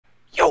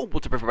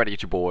What's up, everybody?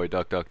 It's your boy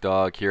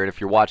Dog here, and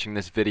if you're watching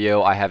this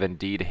video, I have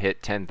indeed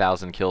hit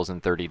 10,000 kills in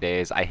 30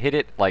 days. I hit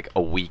it like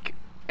a week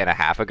and a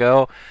half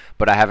ago,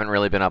 but I haven't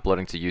really been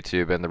uploading to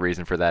YouTube, and the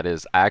reason for that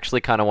is I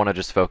actually kind of want to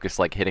just focus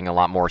like hitting a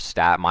lot more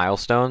stat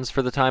milestones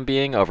for the time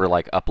being over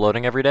like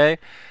uploading every day,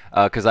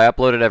 because I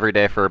uploaded every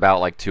day for about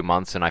like 2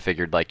 months, and I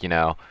figured like,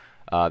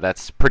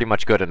 that's pretty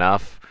much good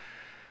enough.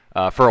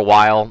 For a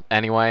while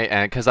anyway,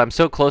 and because I'm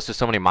so close to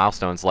so many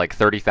milestones, like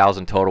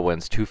 30,000 total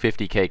wins,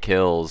 250k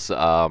kills,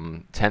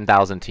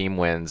 10,000 team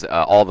wins,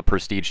 all the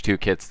Prestige 2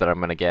 kits that I'm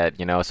going to get,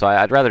 so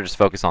I'd rather just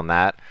focus on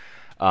that.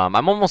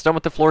 I'm almost done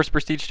with the Floors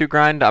Prestige 2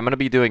 grind. I'm going to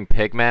be doing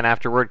Pigman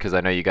afterward, because I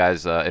know you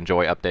guys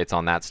enjoy updates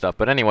on that stuff.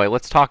 But anyway,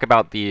 let's talk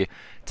about the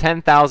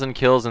 10,000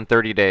 kills in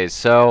 30 days.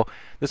 So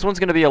this one's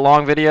going to be a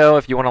long video.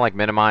 If you want to like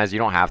minimize, you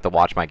don't have to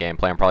watch my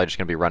gameplay. I'm probably just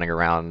going to be running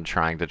around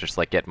trying to just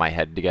like get my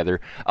head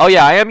together. Oh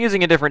yeah, I am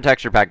using a different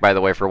texture pack, by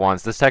the way, for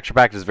once. This texture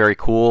pack is very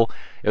cool.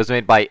 It was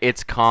made by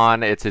It's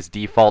Con. It's his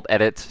default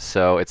edit,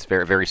 so it's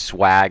very, very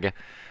swag.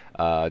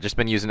 Just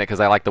been using it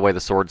because I like the way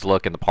the swords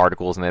look and the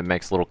particles, and it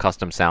makes little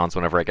custom sounds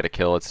whenever I get a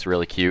kill. It's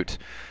really cute.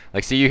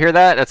 Like, see, you hear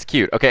that? That's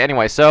cute. Okay,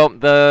 anyway, so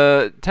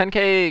the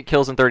 10k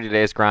kills in 30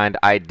 days grind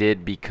I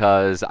did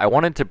because I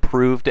wanted to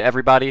prove to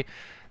everybody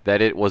that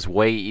it was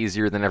way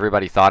easier than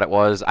everybody thought it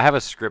was. I have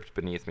a script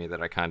beneath me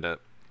that I kind of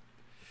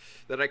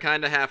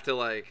have to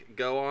like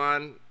go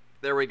on.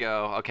 There we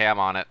go. Okay, I'm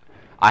on it.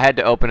 I had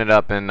to open it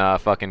up in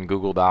fucking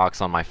Google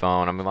Docs on my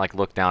phone. I'm gonna like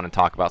look down and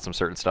talk about some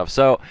certain stuff.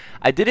 So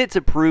I did it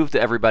to prove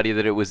to everybody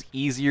that it was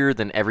easier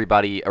than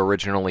everybody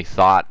originally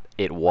thought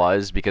it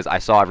was, because I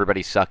saw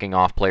everybody sucking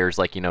off players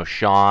like,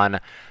 Sean,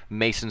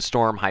 Mason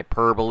Storm,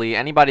 Hyperbole,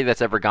 anybody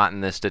that's ever gotten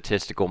this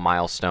statistical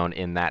milestone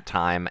in that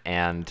time,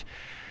 and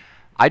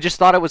I just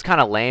thought it was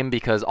kind of lame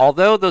because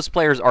although those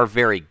players are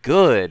very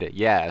good,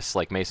 yes,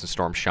 like Mason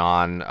Storm,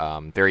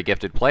 Sean, very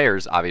gifted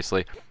players,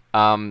 obviously,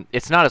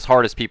 it's not as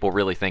hard as people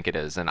really think it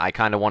is. And I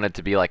kind of wanted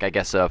to be like, I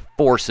guess, a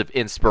force of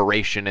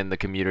inspiration in the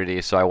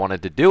community, so I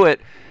wanted to do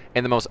it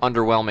in the most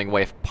underwhelming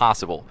way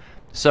possible.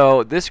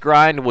 So this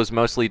grind was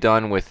mostly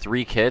done with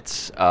 3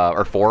 kits,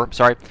 or 4,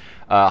 sorry.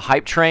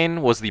 Hype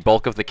Train was the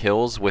bulk of the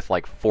kills, with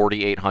like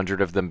 4,800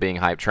 of them being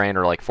Hype Train,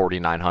 or like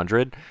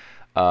 4,900.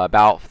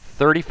 About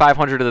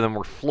 3,500 of them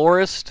were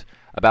Florist,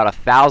 about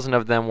 1,000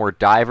 of them were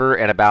Diver,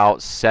 and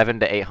about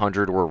 700 to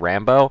 800 were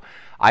Rambo.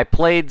 I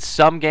played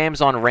some games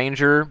on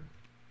Ranger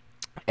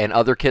and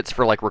other kits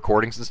for like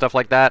recordings and stuff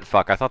like that.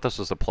 Fuck, I thought this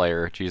was a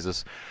player.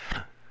 Jesus.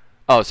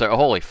 Oh, sorry.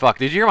 Holy fuck.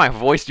 Did you hear my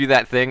voice do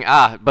that thing?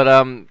 I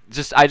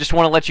just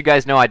want to let you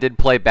guys know I did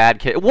play bad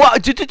kit.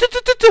 What?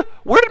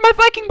 Where did my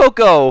Viking boat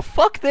go?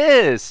 Fuck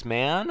this,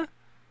 man.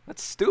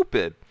 That's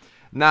stupid.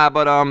 Nah,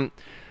 but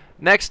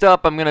next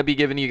up, I'm going to be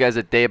giving you guys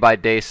a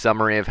day-by-day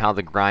summary of how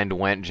the grind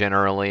went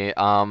generally.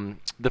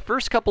 The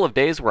first couple of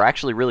days were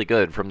actually really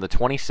good, from the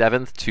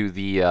 27th to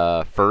the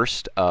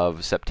 1st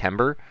of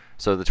September.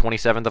 So the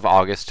 27th of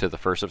August to the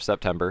 1st of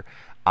September,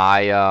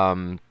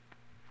 I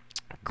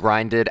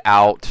grinded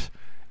out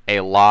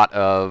a lot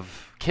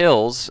of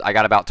kills. I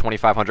got about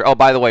 2,500. Oh,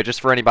 by the way,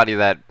 just for anybody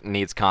that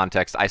needs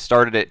context, I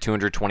started at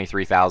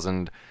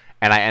 223,000.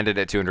 And I ended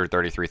at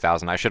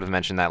 233,000. I should have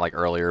mentioned that like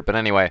earlier. But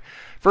anyway,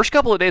 first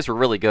couple of days were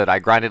really good. I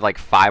grinded like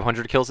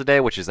 500 kills a day,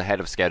 which is ahead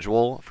of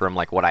schedule from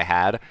like what I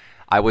had.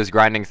 I was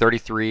grinding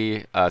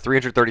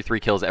 333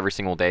 kills every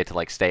single day to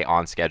like stay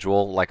on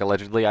schedule, like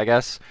allegedly, I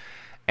guess.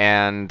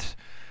 And,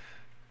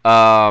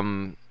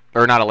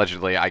 or not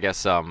allegedly, I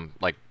guess,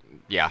 like,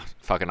 yeah,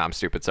 fucking, I'm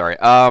stupid, sorry.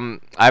 I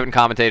haven't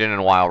commentated in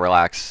a while,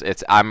 relax.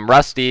 I'm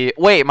rusty.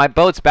 Wait, my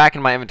boat's back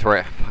in my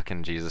inventory.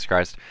 Fucking Jesus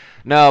Christ.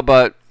 No,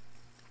 but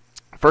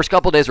first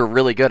couple days were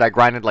really good. I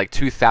grinded like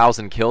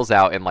 2,000 kills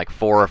out in like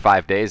 4 or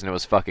 5 days, and it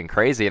was fucking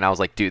crazy. And I was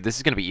like, dude, this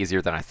is going to be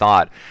easier than I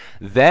thought.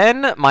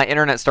 Then my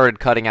internet started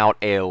cutting out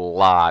a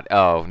lot.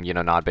 Oh,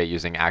 Nodbait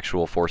using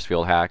actual force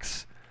field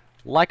hacks.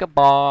 Like a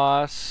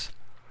boss.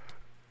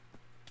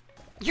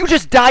 You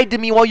just died to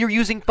me while you're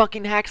using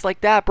fucking hacks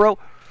like that, bro.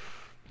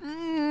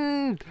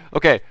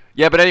 Okay,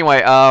 yeah, but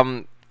anyway,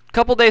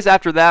 couple days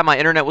after that, my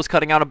internet was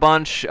cutting out a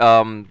bunch.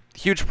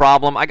 Huge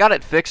problem. I got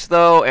it fixed,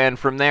 though, and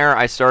from there,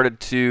 I started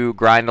to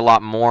grind a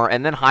lot more,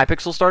 and then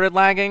Hypixel started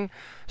lagging,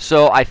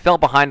 so I fell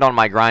behind on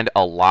my grind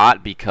a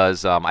lot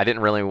because I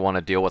didn't really want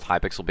to deal with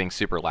Hypixel being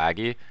super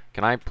laggy.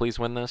 Can I please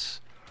win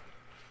this?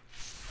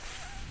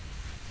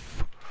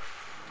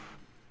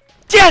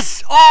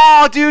 Yes!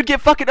 Oh, dude,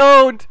 get fucking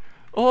owned!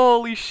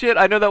 Holy shit,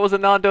 I know that was a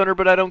non-donor,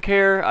 but I don't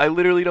care. I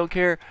literally don't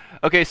care.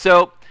 Okay,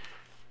 so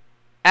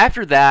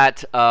after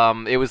that,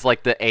 it was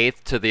like the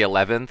 8th to the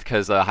 11th,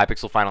 because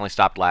Hypixel finally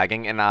stopped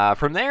lagging, and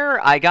from there,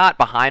 I got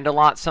behind a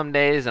lot some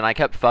days, and I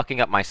kept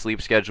fucking up my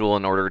sleep schedule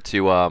in order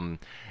to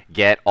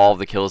get all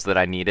the kills that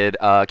I needed.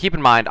 Keep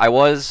in mind, I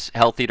was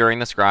healthy during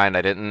this grind.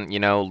 I didn't,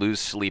 lose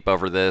sleep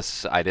over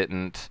this. I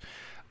didn't,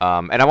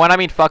 and when I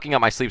mean fucking up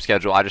my sleep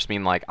schedule, I just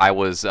mean like I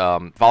was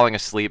falling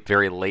asleep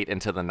very late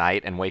into the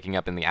night and waking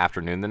up in the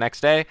afternoon the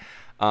next day.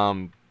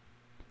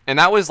 And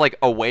that was like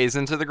a ways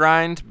into the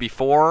grind.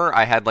 Before,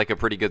 I had like a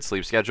pretty good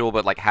sleep schedule,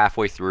 but like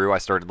halfway through I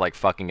started like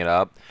fucking it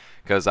up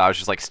because I was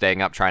just like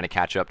staying up trying to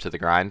catch up to the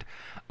grind.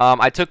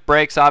 I took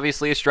breaks,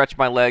 obviously, stretched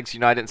my legs. You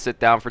know, I didn't sit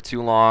down for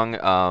too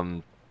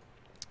long.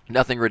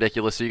 Nothing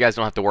ridiculous, so you guys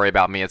don't have to worry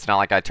about me. It's not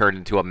like I turned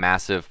into a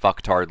massive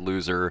fucktard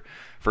loser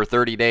for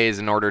 30 days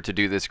in order to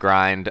do this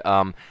grind.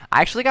 I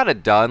actually got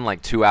it done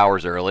like 2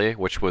 hours early,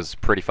 which was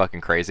pretty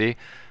fucking crazy.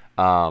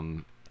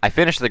 I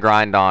finished the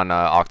grind on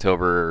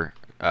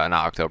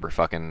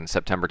fucking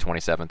September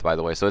 27th, by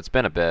the way, so it's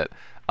been a bit.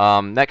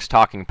 Next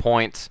talking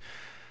point.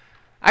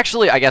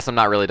 Actually, I guess I'm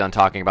not really done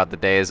talking about the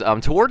days.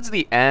 Towards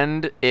the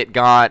end, it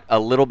got a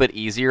little bit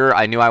easier.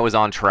 I knew I was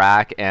on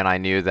track, and I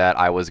knew that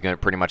I was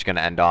pretty much going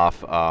to end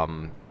off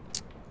on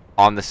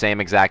the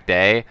same exact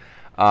day.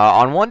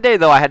 On one day,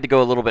 though, I had to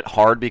go a little bit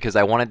hard because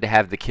I wanted to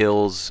have the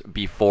kills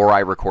before I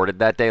recorded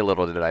that day.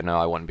 Little did I know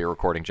I wouldn't be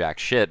recording jack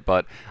shit,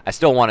 but I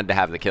still wanted to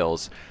have the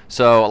kills.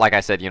 So, like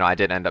I said, you know, I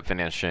did end up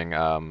finishing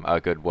a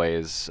good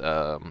ways,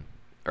 or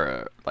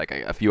like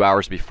a few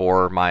hours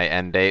before my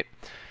end date.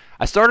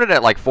 I started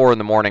at like 4 in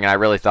the morning, and I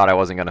really thought I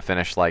wasn't going to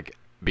finish like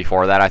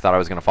before that. I thought I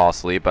was going to fall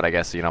asleep, but I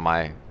guess, you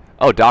know,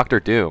 Oh, Dr.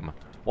 Doom.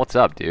 What's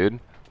up, dude?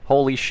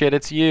 Holy shit,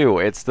 it's you.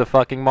 It's the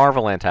fucking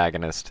Marvel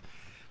antagonist.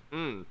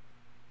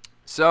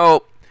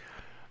 So,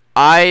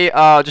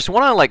 I just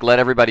want to like let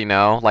everybody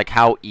know like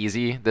how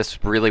easy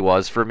this really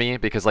was for me,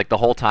 because like the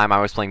whole time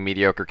I was playing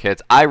mediocre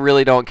kits. I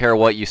really don't care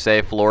what you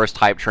say. Florist,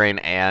 Hype Train,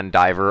 and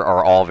Diver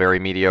are all very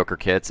mediocre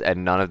kits,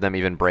 and none of them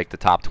even break the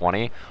top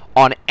 20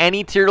 on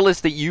any tier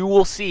list that you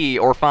will see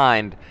or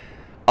find,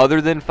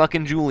 other than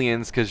fucking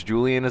Julian's, because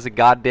Julian is a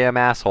goddamn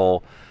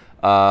asshole.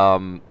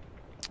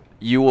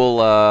 You will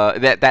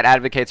that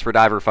advocates for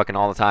Diver fucking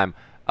all the time.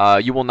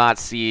 You will not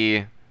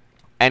see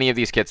any of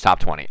these kits top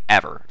 20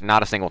 ever,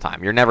 not a single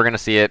time. You're never gonna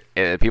see it.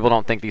 People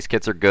don't think these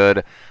kits are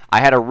good.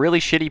 I had a really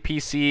shitty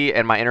PC,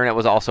 and my internet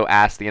was also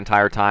ass the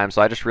entire time,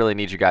 so I just really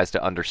need you guys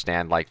to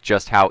understand like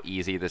just how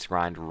easy this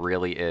grind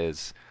really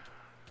is.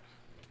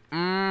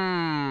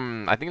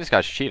 I think this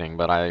guy's cheating,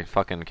 but I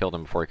fucking killed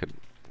him before he could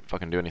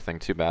fucking do anything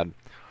too bad.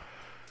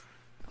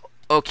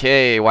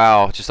 Okay,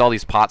 wow, just all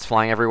these pots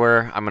flying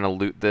everywhere. I'm gonna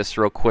loot this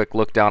real quick,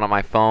 look down at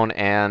my phone,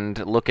 and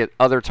look at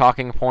other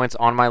talking points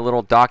on my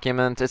little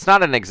document. It's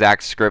not an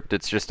exact script,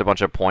 it's just a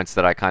bunch of points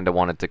that I kind of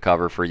wanted to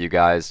cover for you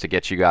guys, to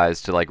get you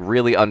guys to like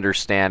really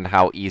understand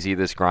how easy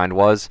this grind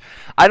was.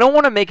 I don't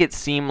want to make it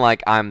seem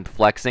like I'm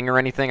flexing or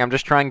anything. I'm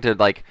just trying to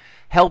like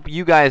help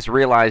you guys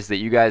realize that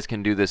you guys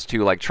can do this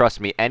too. Like, trust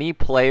me, any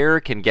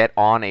player can get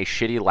on a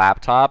shitty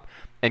laptop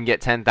and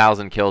get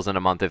 10,000 kills in a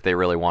month if they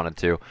really wanted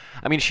to.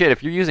 I mean, shit,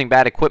 if you're using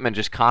bad equipment,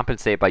 just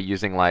compensate by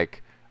using,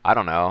 like, I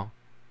don't know.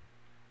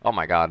 Oh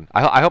my god.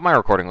 I hope my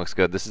recording looks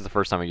good. This is the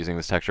first time I'm using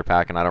this texture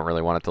pack, and I don't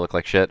really want it to look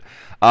like shit.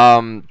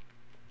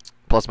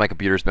 Plus, my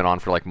computer's been on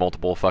for, like,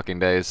 multiple fucking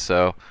days,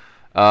 so...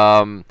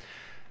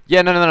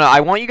 yeah, no. I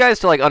want you guys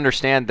to, like,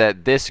 understand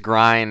that this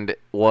grind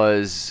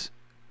was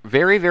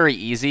very, very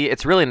easy.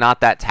 It's really not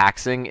that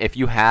taxing. If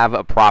you have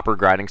a proper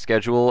grinding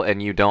schedule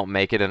and you don't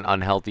make it an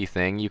unhealthy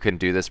thing, you can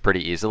do this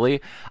pretty easily.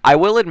 I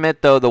will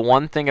admit, though, the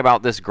one thing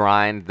about this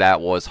grind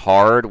that was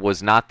hard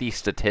was not the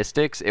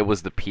statistics, it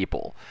was the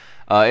people.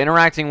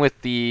 Interacting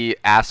with the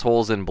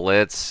assholes in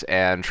Blitz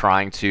and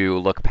trying to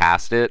look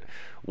past it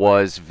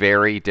was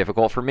very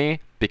difficult for me,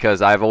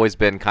 because I've always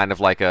been kind of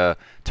like a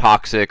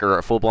toxic or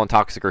a full-blown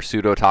toxic or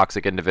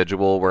pseudo-toxic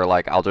individual where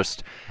like I'll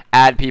just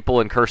add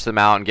people and curse them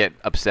out and get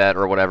upset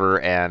or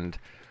whatever, and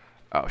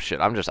oh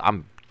shit,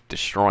 I'm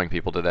destroying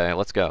people today.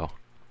 Let's go.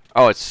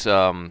 Oh, it's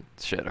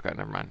shit, okay,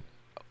 never mind.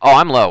 Oh,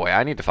 I'm low. Wait,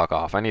 I need to fuck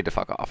off.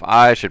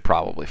 I should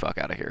probably fuck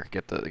out of here.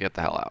 Get the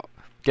hell out.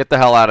 Get the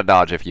hell out of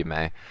Dodge if you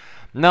may.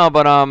 No,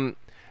 but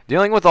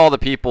dealing with all the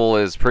people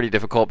is pretty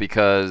difficult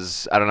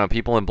because, I don't know,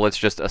 people in Blitz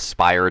just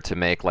aspire to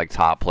make, like,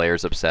 top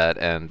players upset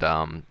and,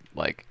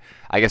 like,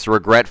 I guess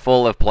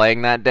regretful of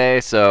playing that day.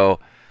 So,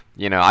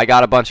 you know, I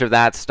got a bunch of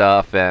that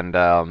stuff, and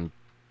a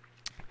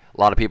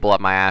lot of people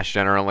up my ass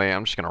generally.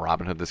 I'm just going to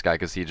Robin Hood this guy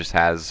because he just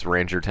has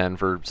Ranger 10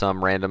 for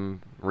some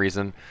random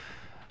reason.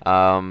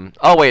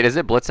 Oh, wait, is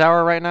it Blitz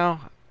Hour right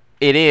now?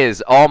 It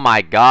is. Oh,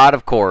 my God,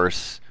 of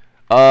course.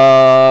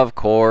 Of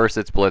course,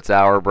 it's Blitz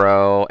Hour,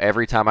 bro.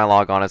 Every time I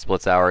log on, it's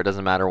Blitz Hour. It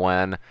doesn't matter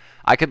when.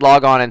 I could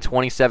log on in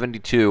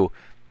 2072.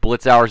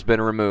 Blitz Hour's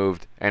been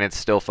removed, and it's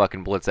still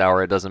fucking Blitz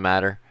Hour. It doesn't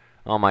matter.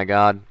 Oh my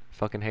god.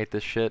 Fucking hate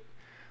this shit.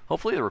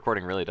 Hopefully the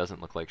recording really doesn't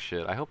look like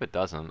shit. I hope it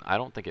doesn't. I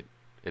don't think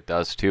it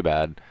does too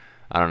bad.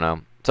 I don't know.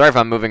 Sorry if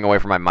I'm moving away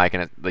from my mic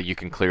and you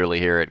can clearly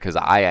hear it, because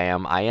I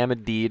am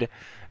indeed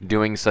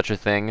doing such a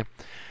thing.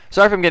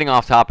 Sorry if I'm getting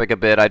off topic a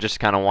bit. I just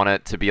kind of want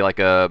it to be like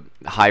a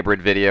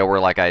hybrid video where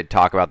like I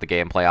talk about the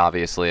gameplay,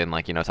 obviously, and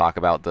like, you know, talk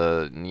about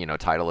the, you know,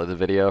 title of the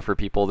video for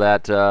people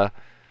that are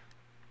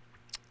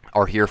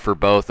here for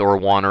both or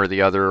one or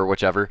the other or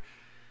whichever.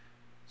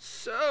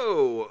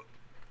 So,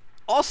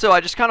 also,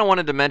 I just kind of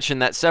wanted to mention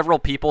that several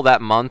people that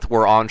month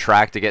were on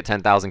track to get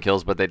 10,000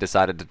 kills, but they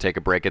decided to take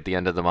a break at the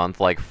end of the month.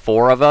 Like,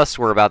 4 of us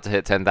were about to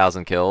hit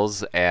 10,000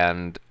 kills,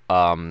 and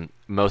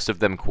most of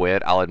them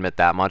quit. I'll admit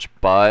that much.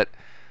 But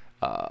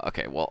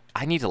okay, well,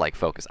 I need to like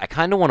focus. I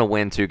kind of want to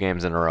win 2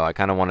 games in a row. I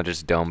kind of want to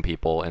just dome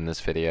people in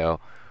this video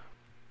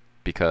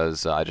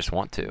because I just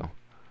want to.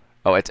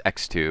 Oh, it's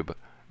Xtube.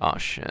 Oh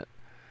shit.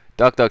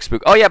 Duck Duck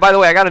Spook. Oh yeah, by the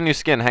way, I got a new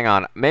skin. Hang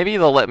on. Maybe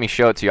they'll let me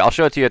show it to you. I'll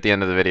show it to you at the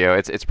end of the video.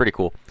 It's pretty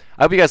cool.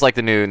 I hope you guys like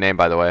the new name,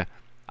 by the way.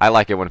 I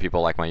like it when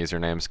people like my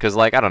usernames because,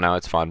 like, I don't know,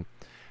 it's fun.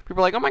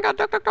 People are like, oh my god,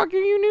 Duck Duck Duck,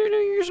 your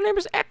new username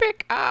is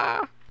epic.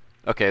 Ah.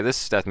 Okay,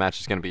 this deathmatch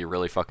is gonna be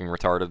really fucking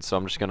retarded, so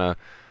I'm just gonna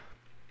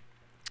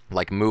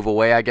like move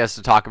away, I guess,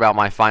 to talk about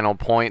my final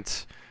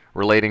point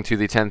relating to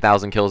the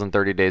 10,000 kills in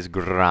 30 days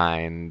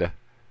grind.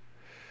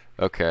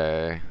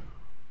 Okay.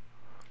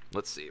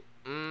 Let's see.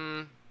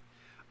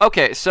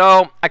 Okay,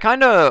 so I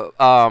kind of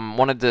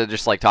wanted to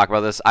just like talk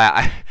about this.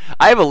 I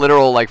have a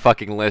literal like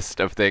fucking list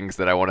of things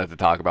that I wanted to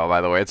talk about,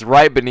 by the way. It's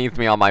right beneath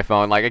me on my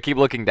phone. Like I keep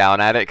looking down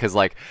at it because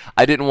like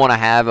I didn't want to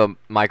have a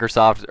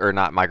Microsoft or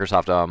not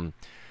Microsoft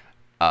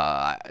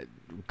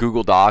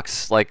Google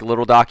Docs like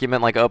little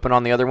document like open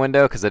on the other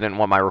window because I didn't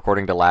want my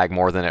recording to lag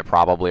more than it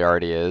probably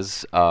already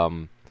is.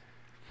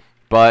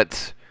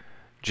 But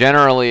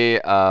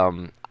generally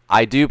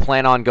I do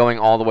plan on going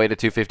all the way to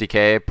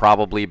 250k,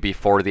 probably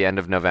before the end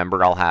of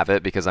November. I'll have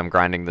it because I'm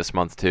grinding this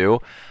month too.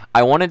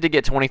 I wanted to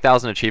get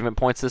 20,000 achievement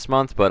points this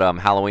month, but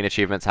Halloween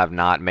achievements have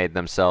not made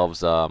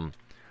themselves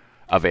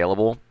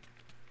available.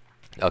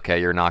 Okay,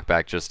 your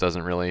knockback just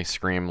doesn't really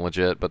scream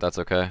legit, but that's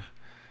okay. I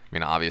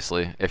mean,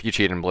 obviously, if you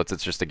cheat in Blitz,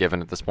 it's just a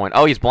given at this point.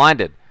 Oh, he's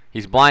blinded.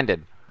 He's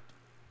blinded.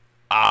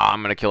 Ah,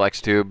 I'm going to kill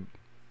Xtube.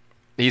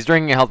 He's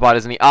drinking a health bot,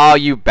 isn't he? Oh,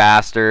 you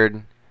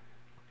bastard.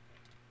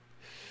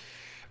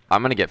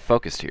 I'm going to get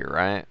focused here,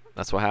 right?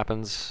 That's what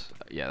happens?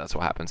 Yeah, that's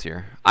what happens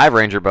here. I have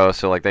Ranger Bow,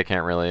 so like they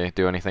can't really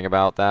do anything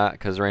about that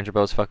because Ranger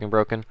Bow's fucking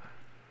broken.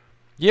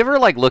 You ever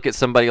like look at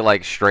somebody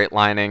like straight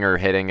lining or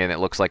hitting and it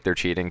looks like they're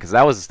cheating? Because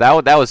that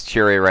was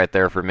cheery right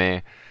there for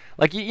me.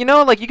 Like you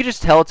know, like you could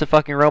just tell it's a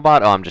fucking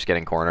robot. Oh, I'm just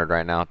getting cornered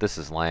right now. This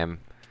is lame.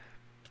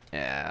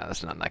 Yeah,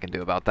 there's nothing I can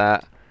do about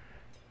that.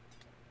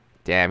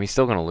 Damn, he's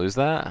still gonna lose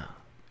that.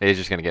 He's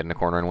just gonna get in the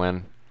corner and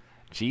win.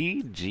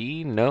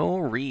 GG no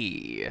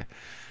re.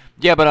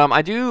 Yeah, but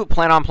I do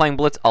plan on playing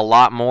Blitz a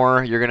lot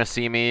more. You're gonna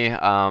see me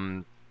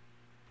a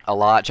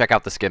lot. Check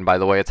out the skin, by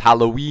the way. It's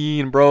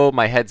Halloween, bro.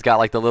 My head's got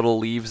like the little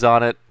leaves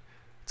on it.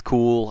 It's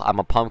cool. I'm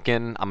a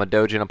pumpkin. I'm a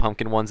doge in a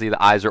pumpkin onesie.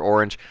 The eyes are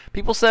orange.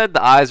 People said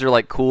the eyes are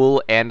like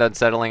cool and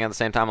unsettling at the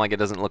same time. Like it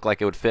doesn't look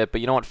like it would fit.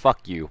 But you know what?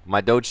 Fuck you. My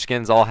doge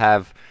skins all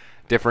have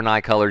different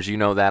eye colors. You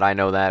know that. I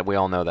know that. We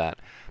all know that.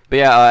 But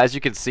yeah, as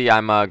you can see,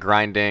 I'm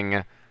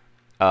grinding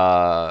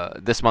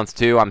this month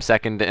too. I'm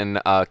second in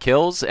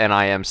kills and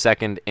I am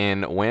second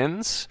in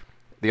wins.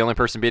 The only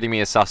person beating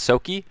me is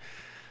Sasuke.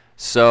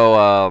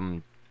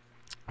 So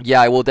yeah,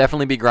 I will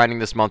definitely be grinding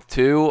this month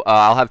too.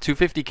 I'll have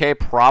 250k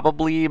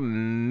probably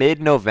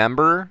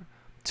mid-November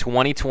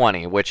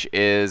 2020, which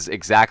is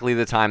exactly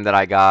the time that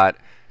I got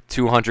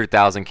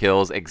 200,000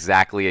 kills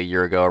exactly a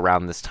year ago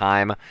around this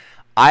time.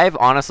 I've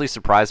honestly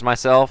surprised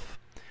myself.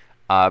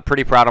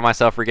 Pretty proud of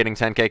myself for getting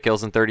 10k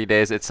kills in 30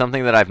 days. It's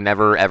something that I've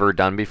never ever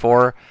done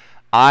before.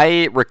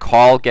 I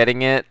recall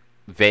getting it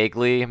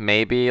vaguely,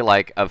 maybe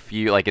like a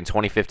few, like in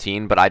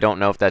 2015, but I don't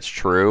know if that's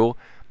true.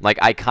 Like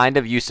I kind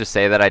of used to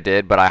say that I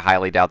did, but I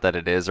highly doubt that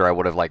it is, or I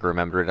would have like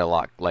remembered it a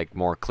lot like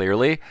more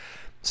clearly.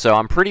 So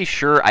I'm pretty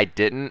sure I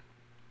didn't.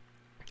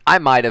 I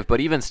might have, but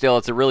even still,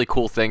 it's a really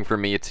cool thing for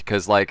me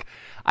because like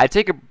I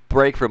take a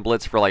break from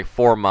Blitz for like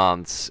 4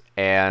 months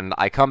and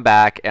I come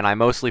back and I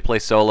mostly play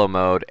solo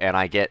mode and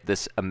I get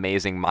this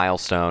amazing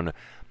milestone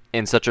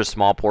in such a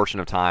small portion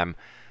of time.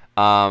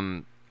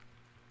 And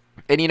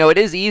you know, it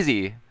is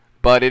easy,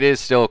 but it is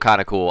still kind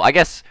of cool. I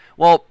guess,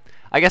 well,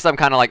 I guess I'm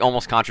kind of like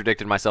almost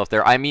contradicted myself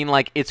there. I mean,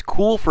 like, it's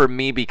cool for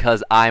me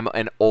because I'm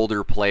an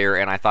older player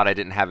and I thought I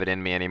didn't have it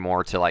in me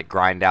anymore to like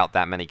grind out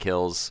that many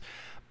kills.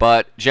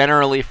 But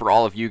generally for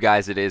all of you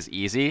guys, it is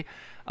easy.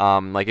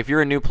 Like if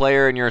you're a new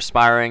player and you're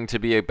aspiring to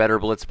be a better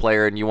Blitz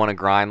player and you want to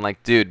grind,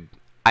 like, dude,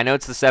 I know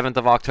it's the 7th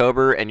of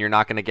October and you're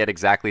not going to get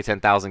exactly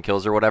 10,000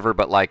 kills or whatever,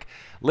 but like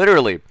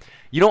literally,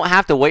 you don't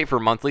have to wait for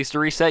monthlies to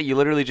reset. You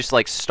literally just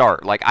like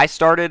start. Like I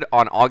started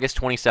on August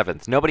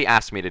 27th. Nobody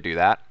asked me to do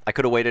that. I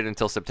could have waited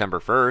until September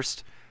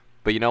 1st,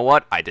 but you know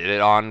what? I did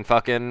it on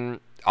fucking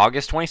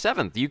August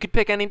 27th. You could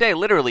pick any day.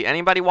 Literally,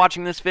 anybody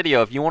watching this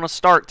video, if you want to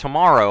start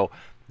tomorrow,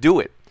 do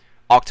it.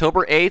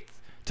 October 8th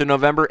to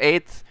November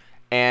 8th.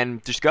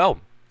 And just go.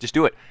 Just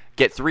do it.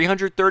 Get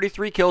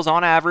 333 kills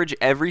on average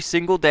every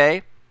single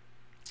day.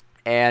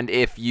 And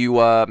if you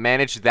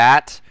manage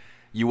that,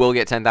 you will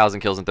get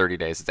 10,000 kills in 30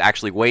 days. It's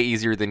actually way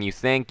easier than you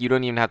think. You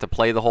don't even have to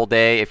play the whole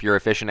day. If you're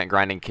efficient at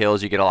grinding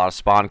kills, you get a lot of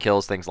spawn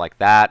kills, things like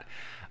that.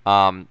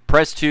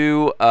 Prez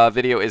 2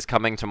 video is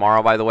coming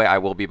tomorrow, by the way. I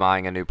will be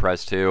buying a new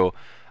Prez 2.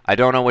 I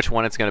don't know which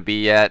one it's going to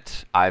be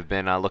yet. I've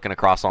been looking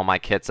across all my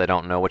kits. I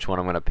don't know which one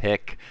I'm going to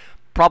pick.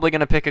 Probably going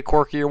to pick a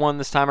quirkier one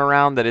this time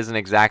around that isn't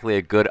exactly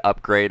a good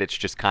upgrade. It's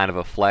just kind of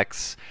a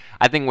flex.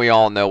 I think we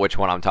all know which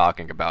one I'm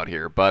talking about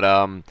here. But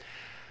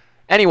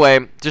Anyway,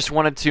 just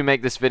wanted to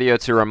make this video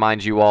to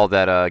remind you all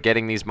that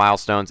getting these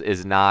milestones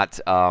is not,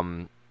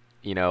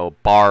 you know,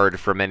 barred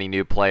from any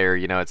new player.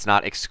 You know, it's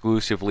not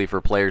exclusively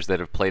for players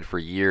that have played for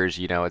years.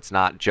 You know, it's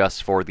not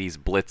just for these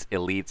Blitz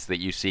elites that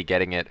you see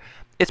getting it.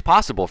 It's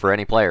possible for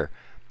any player.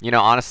 You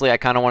know, honestly, I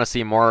kind of want to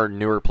see more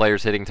newer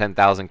players hitting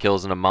 10,000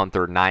 kills in a month,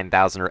 or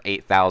 9,000, or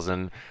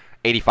 8,000,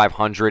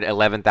 8,500,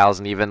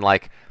 11,000 even.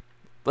 Like,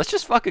 let's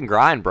just fucking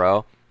grind,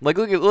 bro. Like,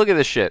 look at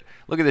this shit.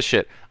 Look at this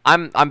shit.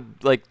 I'm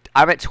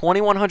at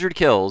 2,100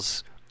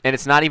 kills, and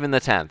it's not even the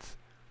 10th.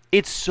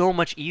 It's so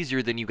much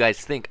easier than you guys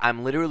think.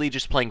 I'm literally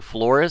just playing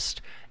Florist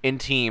in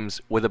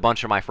teams with a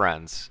bunch of my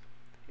friends.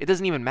 It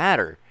doesn't even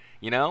matter,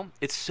 you know?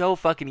 It's so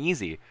fucking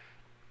easy.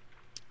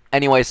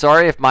 Anyway,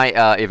 sorry if my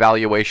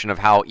evaluation of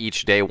how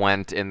each day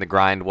went in the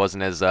grind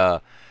wasn't as,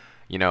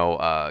 you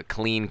know,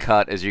 clean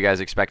cut as you guys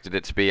expected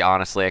it to be.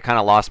 Honestly, I kind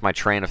of lost my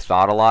train of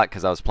thought a lot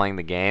because I was playing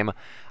the game.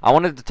 I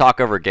wanted to talk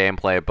over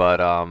gameplay,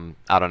 but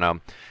I don't know.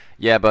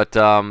 Yeah, but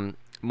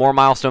more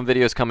milestone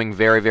videos coming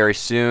very, very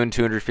soon.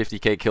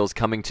 250k kills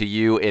coming to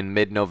you in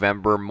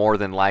mid-November, more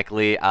than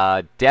likely.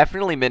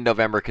 Definitely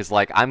mid-November, because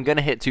like I'm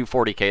gonna hit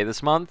 240k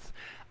this month.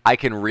 I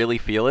can really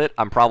feel it.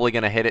 I'm probably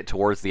gonna hit it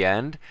towards the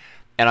end,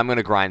 and I'm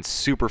gonna grind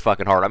super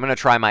fucking hard. I'm gonna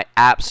try my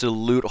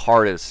absolute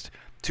hardest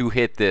to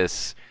hit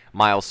this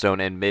milestone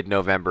in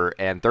mid-November,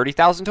 and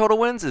 30,000 total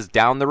wins is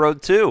down the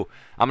road too.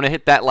 I'm gonna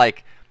hit that,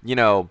 like, you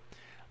know,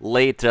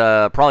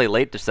 probably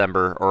late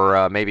December,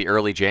 or maybe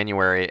early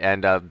January,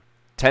 and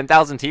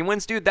 10,000 team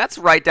wins, dude, that's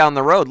right down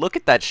the road. Look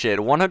at that shit.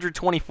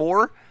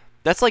 124?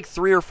 That's like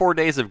 3 or 4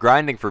 days of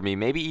grinding for me,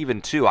 maybe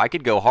even 2. I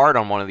could go hard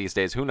on one of these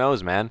days. Who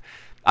knows, man?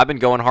 I've been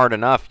going hard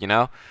enough, you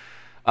know?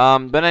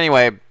 But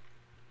anyway,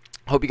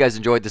 hope you guys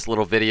enjoyed this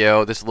little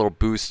video, this little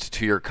boost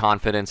to your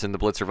confidence in the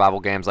Blitz survival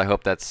games. I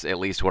hope that's at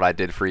least what I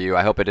did for you.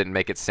 I hope it didn't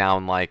make it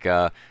sound like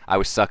I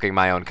was sucking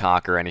my own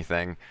cock or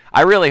anything.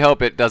 I really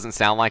hope it doesn't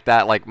sound like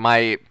that. Like,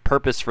 my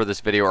purpose for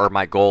this video, or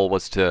my goal,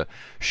 was to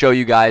show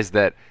you guys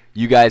that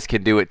you guys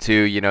can do it too.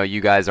 You know,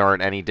 you guys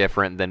aren't any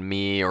different than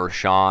me or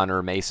Sean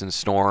or Mason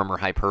Storm or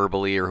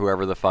Hyperbole or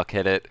whoever the fuck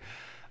hit it.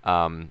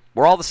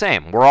 We're all the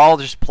same. We're all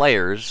just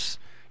players.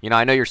 You know,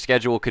 I know your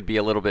schedule could be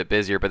a little bit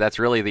busier, but that's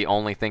really the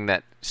only thing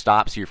that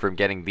stops you from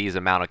getting these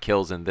amount of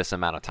kills in this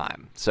amount of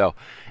time. So,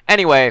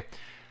 anyway,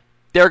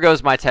 there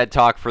goes my TED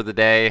Talk for the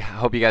day.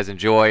 Hope you guys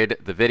enjoyed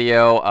the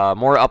video.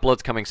 More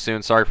uploads coming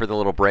soon. Sorry for the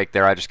little break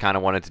there. I just kind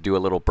of wanted to do a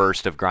little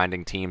burst of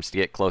grinding teams to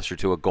get closer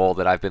to a goal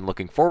that I've been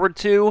looking forward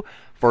to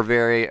for a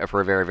very,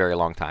 very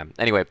long time.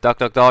 Anyway, Duck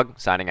Duck Dog,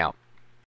 signing out.